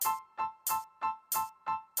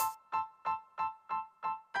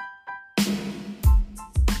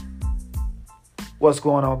What's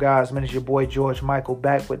going on, guys? Man, it's your boy George Michael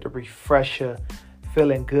back with the refresher.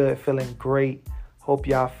 Feeling good, feeling great. Hope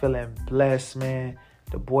y'all feeling blessed, man.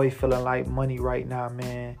 The boy feeling like money right now,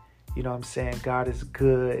 man. You know what I'm saying? God is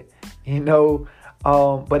good,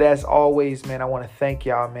 But as always, man, I want to thank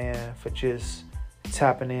y'all, man, for just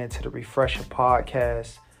tapping into the Refresher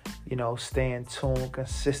podcast. Staying tuned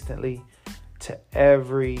consistently to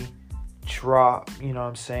every drop,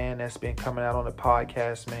 that's been coming out on the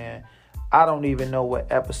podcast, man. I don't even know what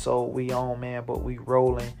episode we on, man, but we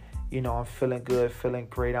rolling. I'm feeling good, feeling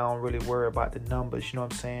great. I don't really worry about the numbers,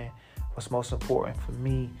 What's most important for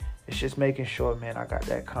me is just making sure, man, I got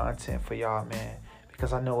that content for y'all, man,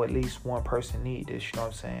 because I know at least one person need this,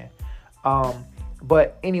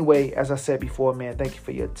 But anyway, as I said before, man, thank you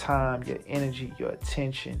for your time, your energy, your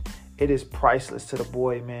attention. It is priceless to the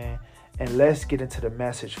boy, man. And let's get into the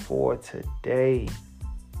message for today.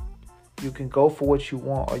 You can go for what you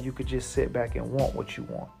want, or you could just sit back and want what you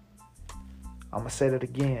want. I'm going to say that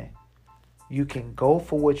again. You can go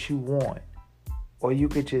for what you want, or you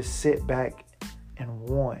could just sit back and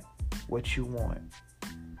want what you want.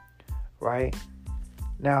 Right?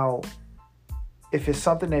 Now, if it's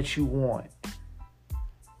something that you want,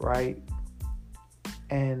 right?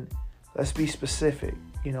 And let's be specific,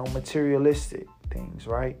 materialistic things,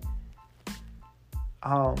 right?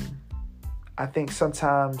 I think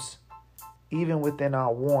sometimes even within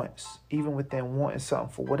our wants, even within wanting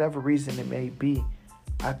something for whatever reason it may be,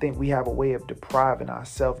 I think we have a way of depriving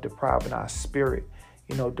ourselves, depriving our spirit,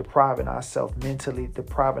 depriving ourselves mentally,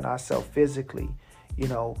 depriving ourselves physically,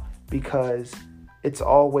 because it's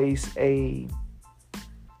always a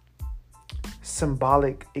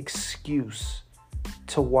symbolic excuse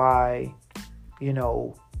to why,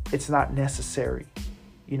 it's not necessary,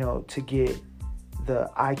 to get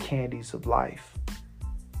the eye candies of life,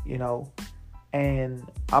 And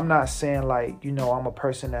I'm not saying I'm a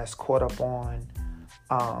person that's caught up on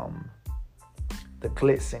the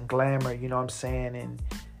glitz and glamour,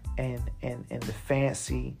 and the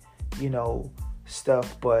fancy,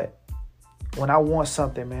 stuff. But when I want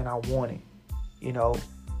something, man, I want it,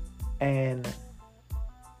 And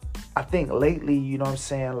I think lately,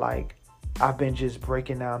 I've been just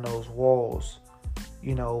breaking down those walls,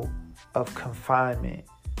 of confinement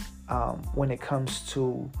when it comes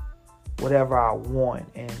to whatever I want,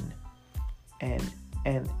 and I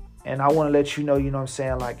want to let you know,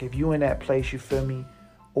 if you in that place, you feel me,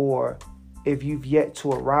 or if you've yet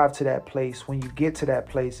to arrive to that place, when you get to that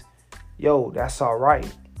place, that's all right.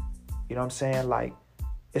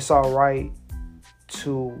 It's all right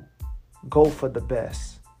to go for the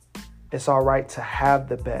best. It's all right to have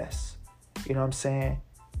the best.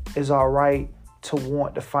 It's all right to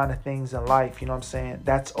want the finer things in life.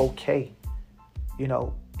 That's okay.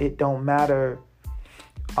 It don't matter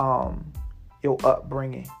your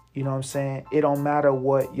upbringing. It don't matter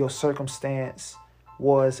what your circumstance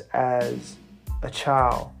was as a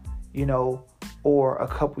child, or a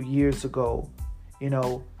couple years ago. We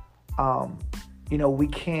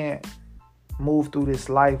can't move through this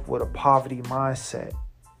life with a poverty mindset.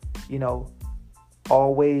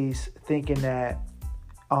 Always thinking that,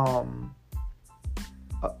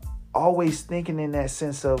 always thinking in that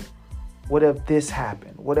sense of, what if this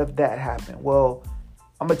happened? What if that happened? Well,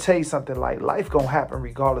 I'm going to tell you something, life going to happen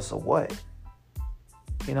regardless of what.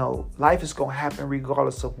 Life is going to happen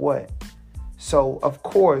regardless of what. So, of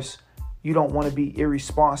course, you don't want to be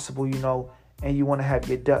irresponsible, and you want to have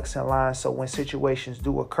your ducks in line. So when situations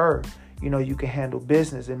do occur, you can handle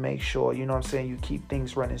business and make sure, you keep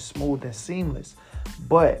things running smooth and seamless.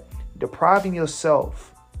 But depriving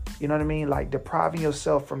yourself, depriving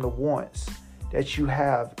yourself from the wants that you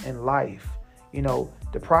have in life,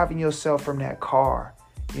 depriving yourself from that car,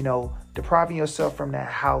 depriving yourself from that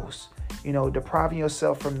house, depriving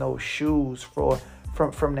yourself from those shoes, from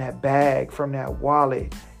that bag, from that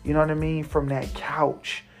wallet, from that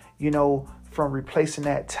couch, from replacing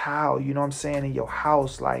that towel, in your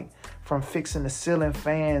house, from fixing the ceiling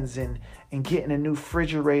fans and getting a new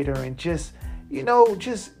refrigerator, and just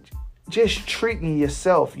treating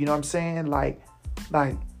yourself,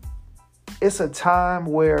 it's a time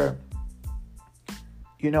where,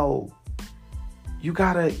 you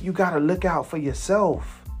gotta look out for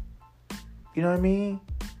yourself. You know what I mean?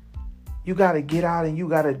 You gotta get out and you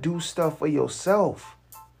gotta do stuff for yourself.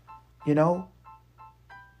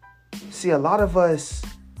 See, a lot of us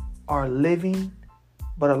are living,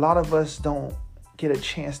 but a lot of us don't get a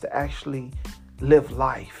chance to actually live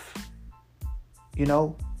life.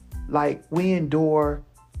 We endure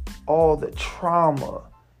all the trauma,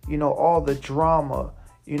 all the drama,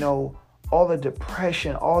 all the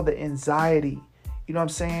depression, all the anxiety,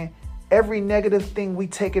 every negative thing, we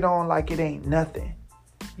take it on like it ain't nothing,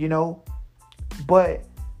 you know. But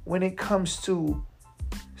when it comes to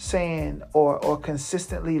saying or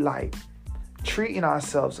consistently like treating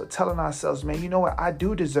ourselves or telling ourselves, man, you know what, I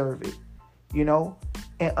do deserve it, you know,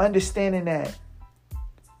 and understanding that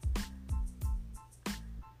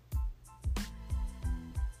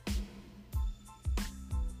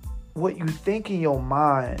what you think in your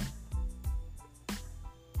mind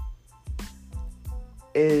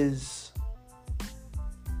is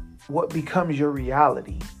what becomes your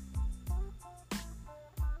reality.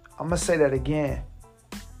 I'm going to say that again.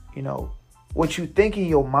 You know, what you think in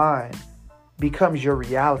your mind becomes your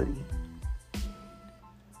reality.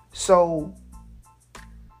 So,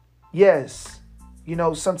 yes, you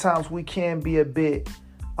know, sometimes we can be a bit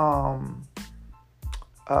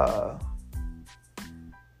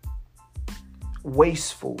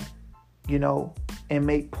wasteful, you know, and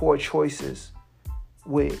make poor choices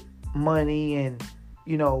with money and,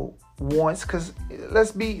 you know, wants. Because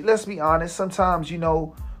let's be honest, sometimes, you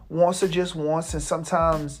know, wants are just wants, and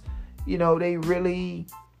sometimes, you know, they're really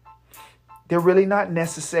not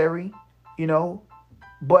necessary, you know.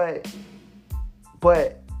 But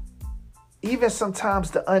even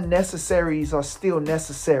sometimes the unnecessaries are still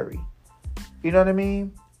necessary. You know what I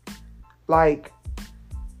mean? Like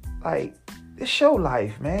it's your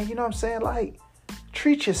life, man. You know what I'm saying? Like,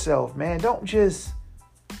 treat yourself, man. Don't just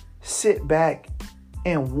sit back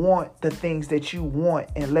and want the things that you want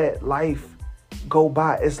and let life go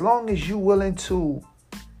by. As long as you willing to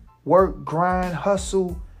work, grind,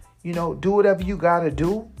 hustle, you know, do whatever you got to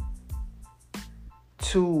do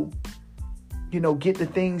to, you know, get the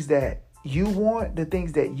things that you want, the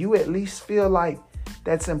things that you at least feel like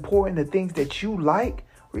that's important, the things that you like,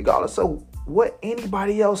 regardless of what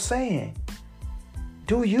anybody else saying.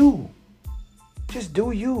 Do you. Just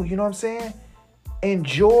do you. You know what I'm saying?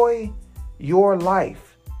 Enjoy your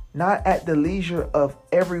life, not at the leisure of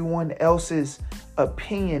everyone else's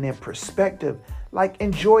opinion and perspective. Like,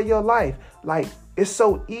 enjoy your life. Like, it's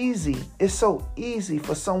so easy. It's so easy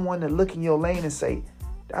for someone to look in your lane and say,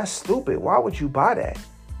 that's stupid. Why would you buy that?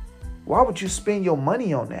 Why would you spend your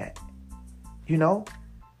money on that? You know?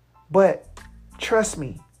 But trust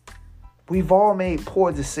me, we've all made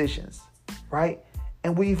poor decisions, right?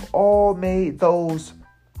 And we've all made those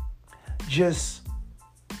just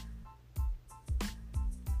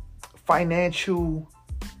financial,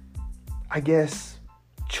 I guess,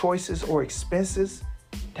 choices or expenses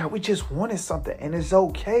that we just wanted something, and it's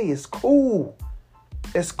okay. It's cool.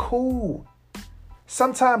 It's cool.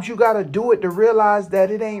 Sometimes you got to do it to realize that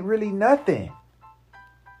it ain't really nothing.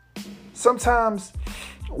 Sometimes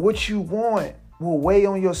what you want will weigh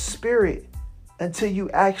on your spirit until you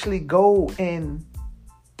actually go and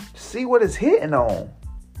see what it's hitting on.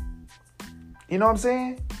 You know what I'm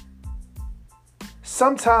saying?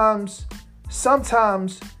 Sometimes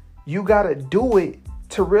you got to do it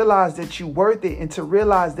to realize that you worth it, and to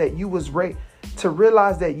realize that you was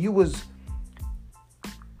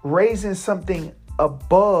raising something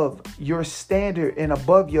above your standard and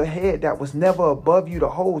above your head that was never above you the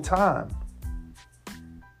whole time.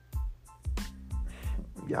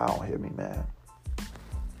 Y'all don't hear me, man.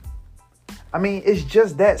 I mean, it's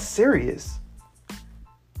just that serious.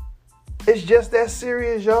 It's just that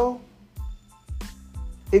serious, yo.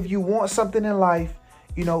 If you want something in life,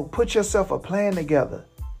 you know, put yourself a plan together.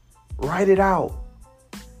 Write it out.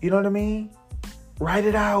 You know what I mean? Write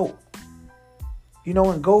it out. You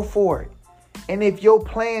know, and go for it. And if your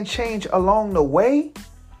plan change along the way,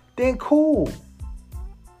 then cool.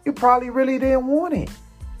 You probably really didn't want it.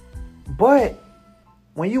 But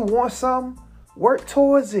when you want something, work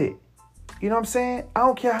towards it. You know what I'm saying? I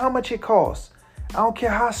don't care how much it costs. I don't care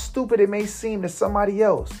how stupid it may seem to somebody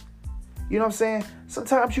else. You know what I'm saying?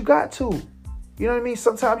 Sometimes you got to. You know what I mean?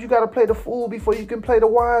 Sometimes you got to play the fool before you can play the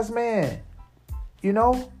wise man. You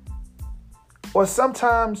know? Or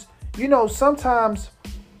sometimes, you know, sometimes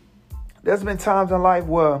there's been times in life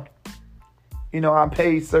where, you know, I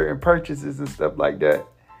paid certain purchases and stuff like that.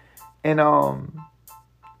 And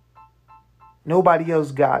nobody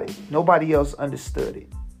else got it. Nobody else understood it.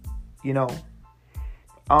 You know?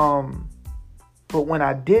 But when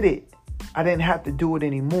I did it, I didn't have to do it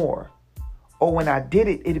anymore. Or when I did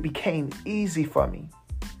it, it became easy for me.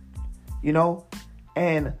 You know?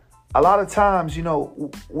 And a lot of times, you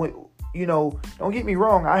know, when, you know, don't get me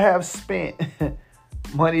wrong, I have spent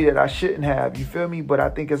money that I shouldn't have, you feel me? But I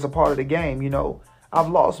think it's a part of the game, you know. I've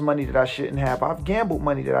lost money that I shouldn't have. I've gambled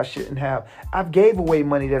money that I shouldn't have. I've gave away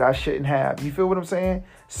money that I shouldn't have. You feel what I'm saying?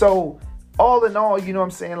 So all in all, you know what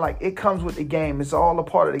I'm saying? Like, it comes with the game. It's all a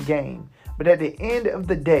part of the game. But at the end of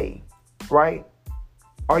the day, right?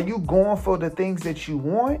 Are you going for the things that you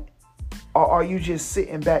want? Or are you just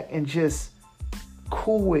sitting back and just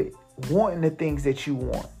cool with wanting the things that you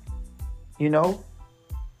want? You know?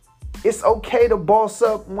 It's okay to boss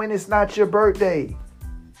up when it's not your birthday.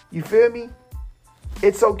 You feel me?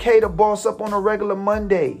 It's okay to boss up on a regular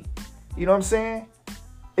Monday. You know what I'm saying?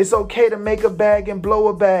 It's okay to make a bag and blow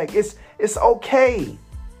a bag. It's okay.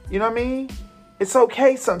 You know what I mean? It's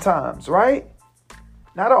okay sometimes, right?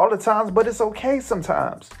 Not all the times, but it's okay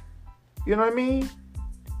sometimes. You know what I mean?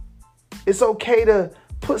 It's okay to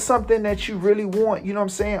put something that you really want, you know what I'm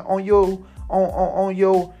saying, on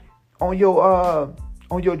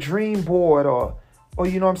your dream board, or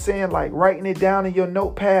you know what I'm saying, like writing it down in your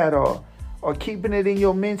notepad, or keeping it in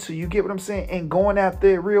your mental. You get what I'm saying? And going after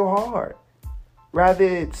it real hard. Rather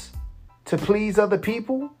it's to please other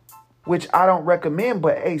people, which I don't recommend,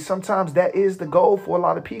 but hey, sometimes that is the goal for a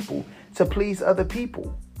lot of people, to please other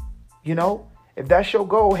people. You know, if that's your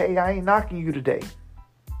goal, hey, I ain't knocking you today.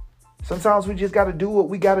 Sometimes we just got to do what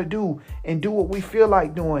we got to do and do what we feel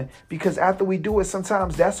like doing, because after we do it,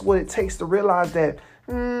 sometimes that's what it takes to realize that,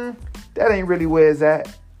 that ain't really where it's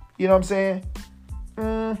at. You know what I'm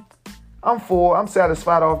saying? I'm full. I'm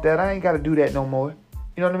satisfied off that. I ain't got to do that no more.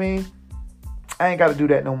 You know what I mean? I ain't got to do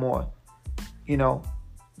that no more. You know,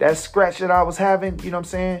 that scratch that I was having, you know what I'm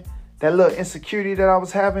saying? That little insecurity that I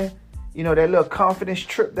was having, you know, that little confidence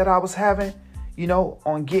trip that I was having, you know,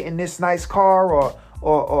 on getting this nice car,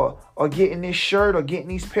 or getting this shirt, or getting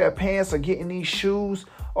these pair of pants, or getting these shoes,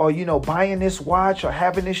 or, you know, buying this watch, or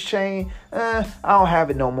having this chain. I don't have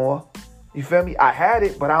it no more. You feel me? I had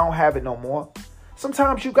it, but I don't have it no more.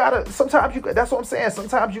 Sometimes you gotta, that's what I'm saying.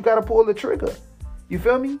 Sometimes you gotta pull the trigger. You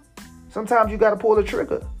feel me? Sometimes you gotta pull the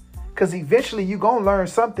trigger, because eventually you gonna learn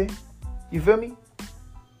something. You feel me?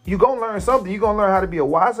 You gonna learn something. You gonna learn how to be a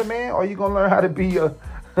wiser man, or you gonna learn how to be a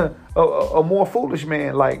more foolish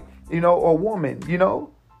man, like, you know, or woman, you know?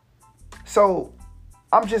 So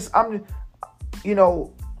you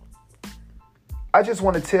know, I just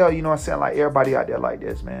want to tell, you know what I'm saying, like everybody out there like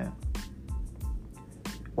this, man.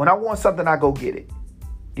 When I want something, I go get it.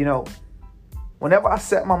 You know, whenever I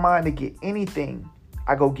set my mind to get anything,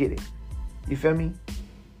 I go get it. You feel me?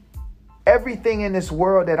 Everything in this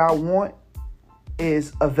world that I want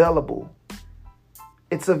is available.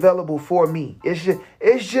 It's available for me.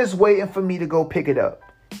 It's just waiting for me to go pick it up.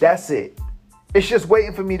 That's it. It's just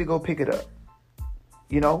waiting for me to go pick it up.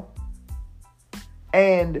 You know?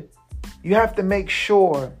 And you have to make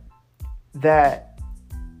sure that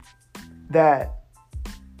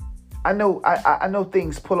I know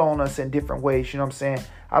things pull on us in different ways, you know what I'm saying?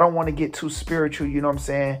 I don't want to get too spiritual, you know what I'm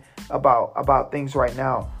saying, about things right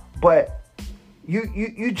now. But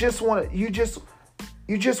you just want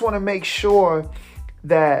to make sure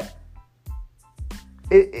that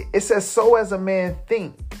it says, so as a man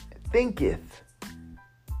thinketh.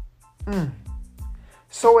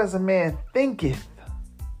 So as a man thinketh.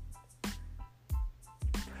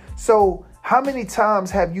 So how many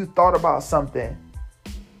times have you thought about something,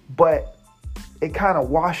 but it kind of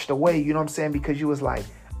washed away, you know what I'm saying? Because you was like,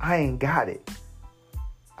 I ain't got it.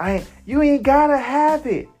 You ain't gotta have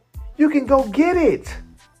it. You can go get it.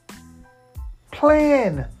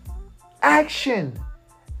 Plan, action,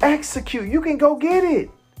 execute. You can go get it.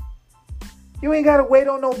 You ain't gotta wait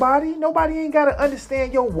on nobody. Nobody ain't gotta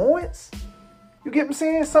understand your wants. You get what I'm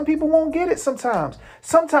saying? Some people won't get it sometimes.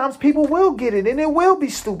 Sometimes people will get it and it will be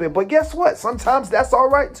stupid. But guess what? Sometimes that's all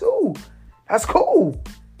right too. That's cool.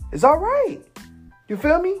 It's all right. You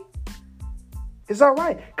feel me? It's all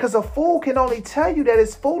right. Because a fool can only tell you that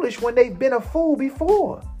it's foolish when they've been a fool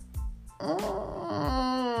before.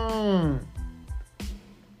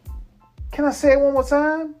 Can I say it one more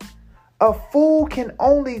time? A fool can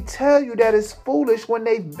only tell you that it's foolish when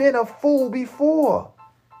they've been a fool before.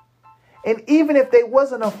 And even if they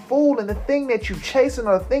wasn't a fool in the thing that you chasing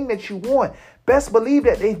or the thing that you want, best believe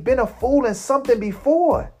that they've been a fool in something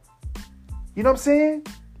before. You know what I'm saying?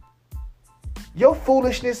 Your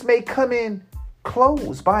foolishness may come in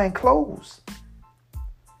clothes, buying clothes.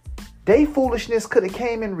 They foolishness could have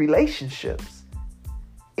came in relationships.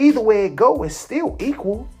 Either way it go, it's still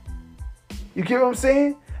equal. You get what I'm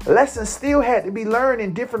saying? Lessons still had to be learned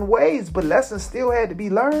in different ways, but lessons still had to be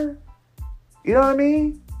learned. You know what I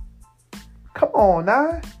mean? Come on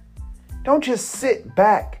now. Don't just sit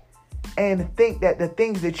back and think that the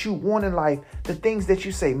things that you want in life, the things that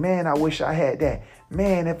you say, man, I wish I had that.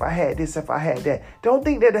 Man, if I had this, if I had that. Don't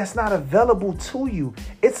think that that's not available to you.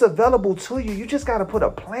 It's available to you. You just got to put a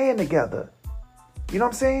plan together. You know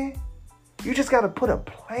what I'm saying? You just got to put a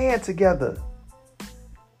plan together.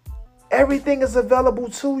 Everything is available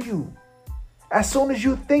to you. As soon as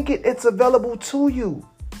you think it, it's available to you.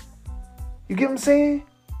 You get what I'm saying?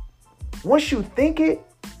 Once you think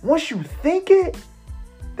it,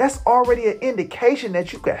 that's already an indication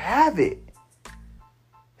that you can have it.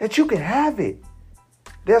 That you can have it.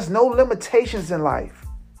 There's no limitations in life.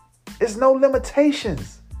 There's no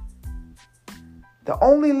limitations. The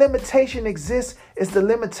only limitation exists is the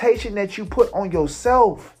limitation that you put on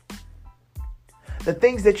yourself. The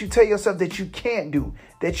things that you tell yourself that you can't do,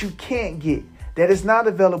 that you can't get, that is not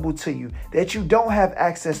available to you, that you don't have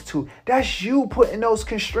access to. That's you putting those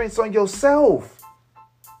constraints on yourself.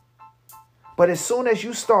 But as soon as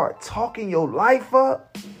you start talking your life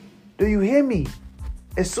up, do you hear me?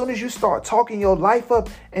 As soon as you start talking your life up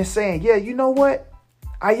and saying, yeah, you know what?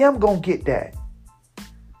 I am going to get that.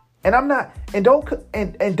 And I'm not, and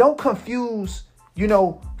don't confuse,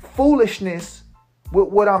 foolishness with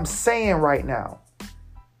what I'm saying right now.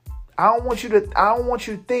 I don't want you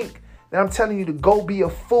to think that I'm telling you to go be a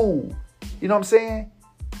fool. You know what I'm saying?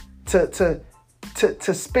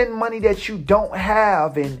 To spend money that you don't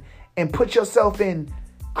have and put yourself in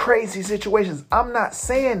crazy situations. I'm not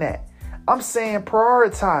saying that. I'm saying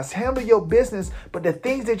prioritize, handle your business, but the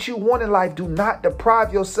things that you want in life, do not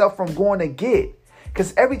deprive yourself from going to get.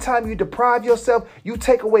 Because every time you deprive yourself, you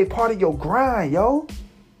take away part of your grind, yo.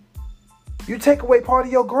 You take away part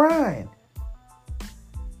of your grind.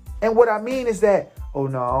 And what I mean is that, oh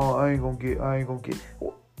no, I ain't gonna get.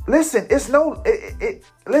 Listen,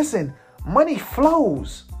 listen, money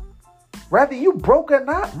flows. Rather you broke or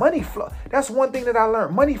not, money flows. That's one thing that I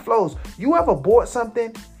learned. Money flows. You ever bought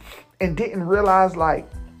something and didn't realize, like,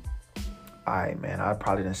 all right, man, I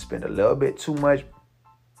probably didn't spend a little bit too much,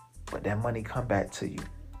 but that money come back to you.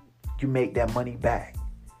 You make that money back.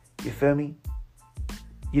 You feel me?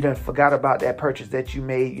 You done forgot about that purchase that you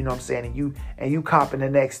made, you know what I'm saying? And you copping the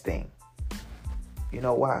next thing. You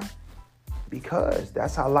know why? Because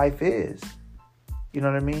that's how life is. You know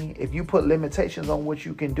what I mean? If you put limitations on what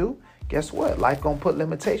you can do, guess what? Life gonna put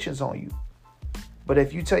limitations on you. But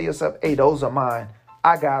if you tell yourself, hey, those are mine.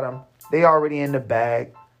 I got them. They already in the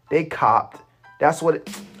bag. They copped. That's what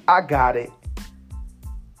I got it.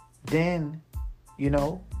 Then, you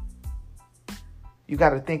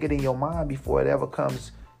got to think it in your mind before it ever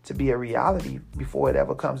comes to be a reality, before it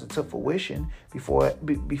ever comes into fruition,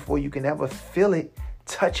 before you can ever feel it,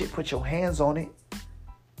 touch it, put your hands on it.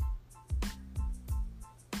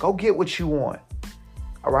 Go get what you want.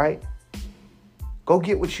 All right? Go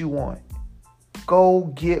get what you want.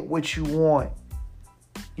 Go get what you want.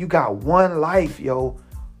 You got one life, yo.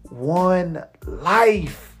 One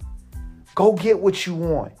life. Go get what you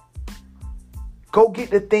want. Go get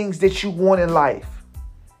the things that you want in life.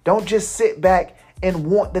 Don't just sit back and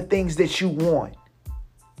want the things that you want.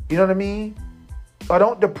 You know what I mean? Or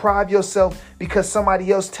don't deprive yourself because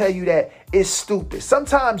somebody else tell you that it's stupid.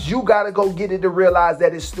 Sometimes you got to go get it to realize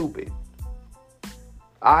that it's stupid.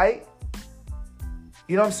 All right?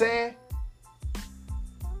 You know what I'm saying?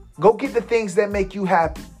 Go get the things that make you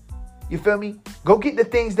happy. You feel me? Go get the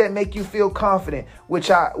things that make you feel confident,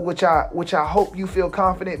 which I hope you feel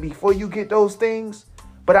confident before you get those things.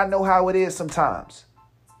 But I know how it is sometimes.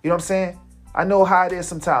 You know what I'm saying? I know how it is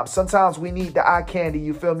sometimes. Sometimes we need the eye candy,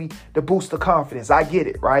 you feel me, to boost the confidence. I get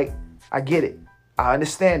it, right? I get it. I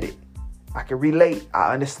understand it. I can relate.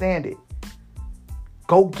 I understand it.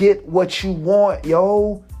 Go get what you want,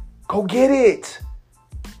 yo. Go get it.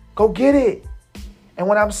 Go get it. And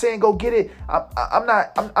when I'm saying go get it, I'm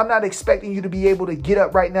not expecting you to be able to get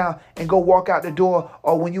up right now and go walk out the door.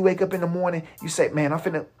 Or when you wake up in the morning, you say, man,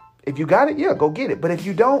 if you got it, yeah, go get it. But if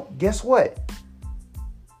you don't, guess what?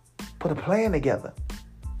 Put a plan together.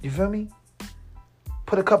 You feel me?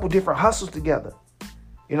 Put a couple different hustles together.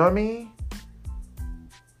 You know what I mean?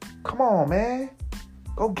 Come on, man.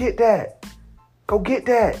 Go get that. Go get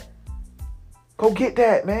that. Go get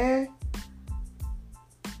that, man.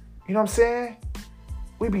 You know what I'm saying?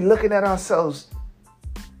 We be looking at ourselves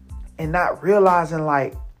and not realizing,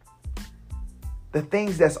 like, the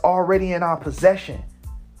things that's already in our possession,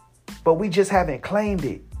 but we just haven't claimed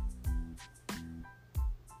it.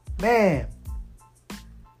 Man.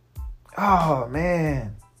 Oh,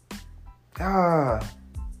 man. A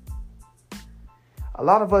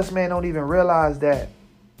lot of us, man, don't even realize that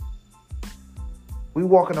we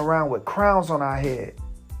walking around with crowns on our head.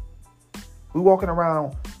 We walking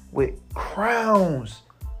around with crowns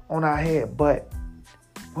on our head, but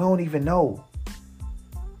we don't even know.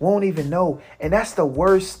 We don't even know. And that's the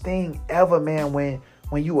worst thing ever, man, when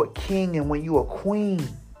you a king and when you a queen.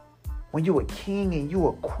 When you a king and you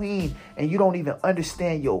a queen and you don't even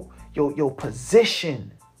understand your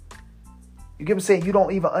position. You get what I'm saying? You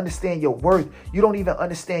don't even understand your worth. You don't even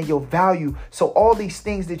understand your value. So all these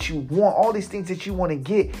things that you want, all these things that you want to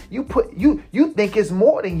get, you think it's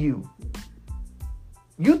more than you.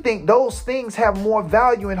 You think those things have more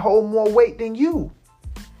value and hold more weight than you.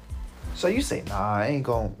 So you say, nah, I ain't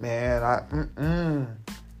gonna, man,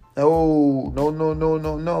 no.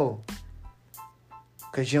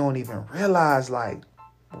 Because you don't even realize, like,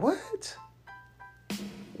 what?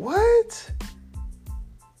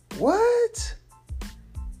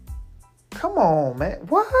 Come on, man.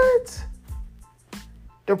 What?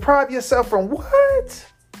 Deprive yourself from what?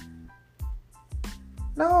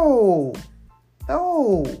 No.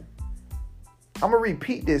 I'm going to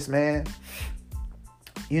repeat this, man.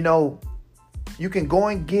 You know, you can go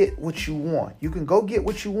and get what you want. You can go get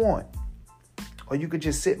what you want. Or you could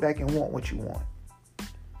just sit back and want what you want.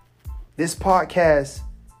 This podcast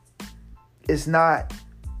is not,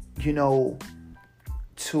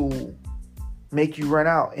 to make you run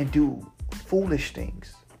out and do foolish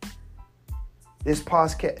things. This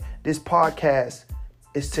podcast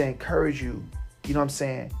is to encourage you, you know what I'm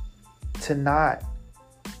saying, to not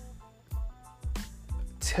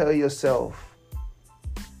tell yourself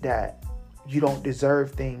that you don't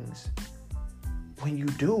deserve things when you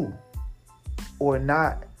do, or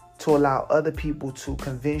not to allow other people to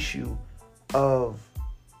convince you of,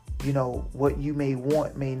 what you may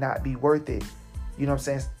want may not be worth it. You know what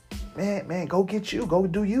I'm saying? Man, go get you. Go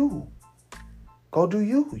do you. Go do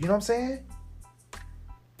you. You know what I'm saying?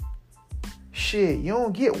 Shit, you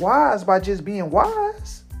don't get wise by just being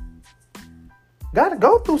wise. Gotta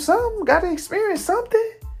go through something. Gotta experience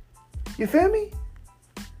something. You feel me?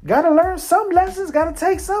 Gotta learn some lessons. Gotta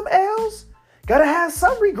take some L's. Gotta have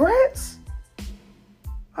some regrets.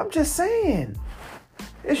 I'm just saying.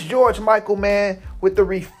 It's George Michael, man, with the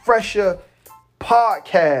Refresher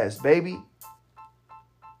Podcast, baby.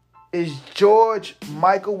 It's George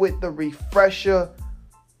Michael with the Refresher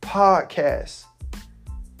Podcast.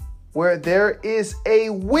 Where there is a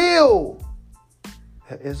will,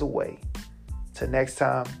 there is a way. Till next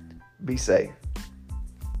time, be safe.